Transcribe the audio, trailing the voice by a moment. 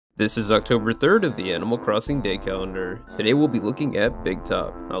This is October 3rd of the Animal Crossing Day Calendar. Today we'll be looking at Big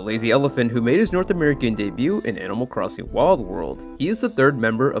Top, a lazy elephant who made his North American debut in Animal Crossing Wild World. He is the third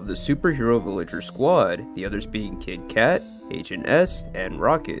member of the Superhero Villager Squad, the others being Kid Cat, Agent S, and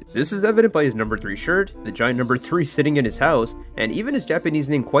Rocket. This is evident by his number 3 shirt, the giant number 3 sitting in his house, and even his Japanese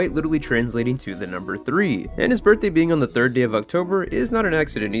name quite literally translating to the number 3. And his birthday being on the 3rd day of October is not an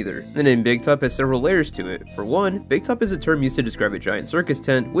accident either. The name Big Top has several layers to it. For one, Big Top is a term used to describe a giant circus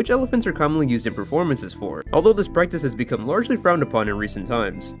tent, which elephants are commonly used in performances for, although this practice has become largely frowned upon in recent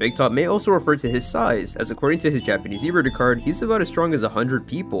times. Big Top may also refer to his size, as according to his Japanese e-reader card, he's about as strong as 100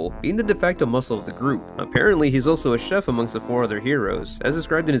 people, being the de facto muscle of the group. Apparently, he's also a chef amongst the 4 other heroes, as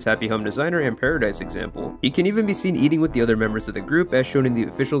described in his Happy Home Designer and Paradise example. He can even be seen eating with the other members of the group as shown in the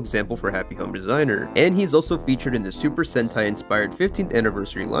official example for Happy Home Designer, and he's also featured in the Super Sentai inspired 15th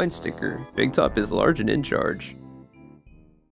anniversary line sticker. Big Top is large and in charge.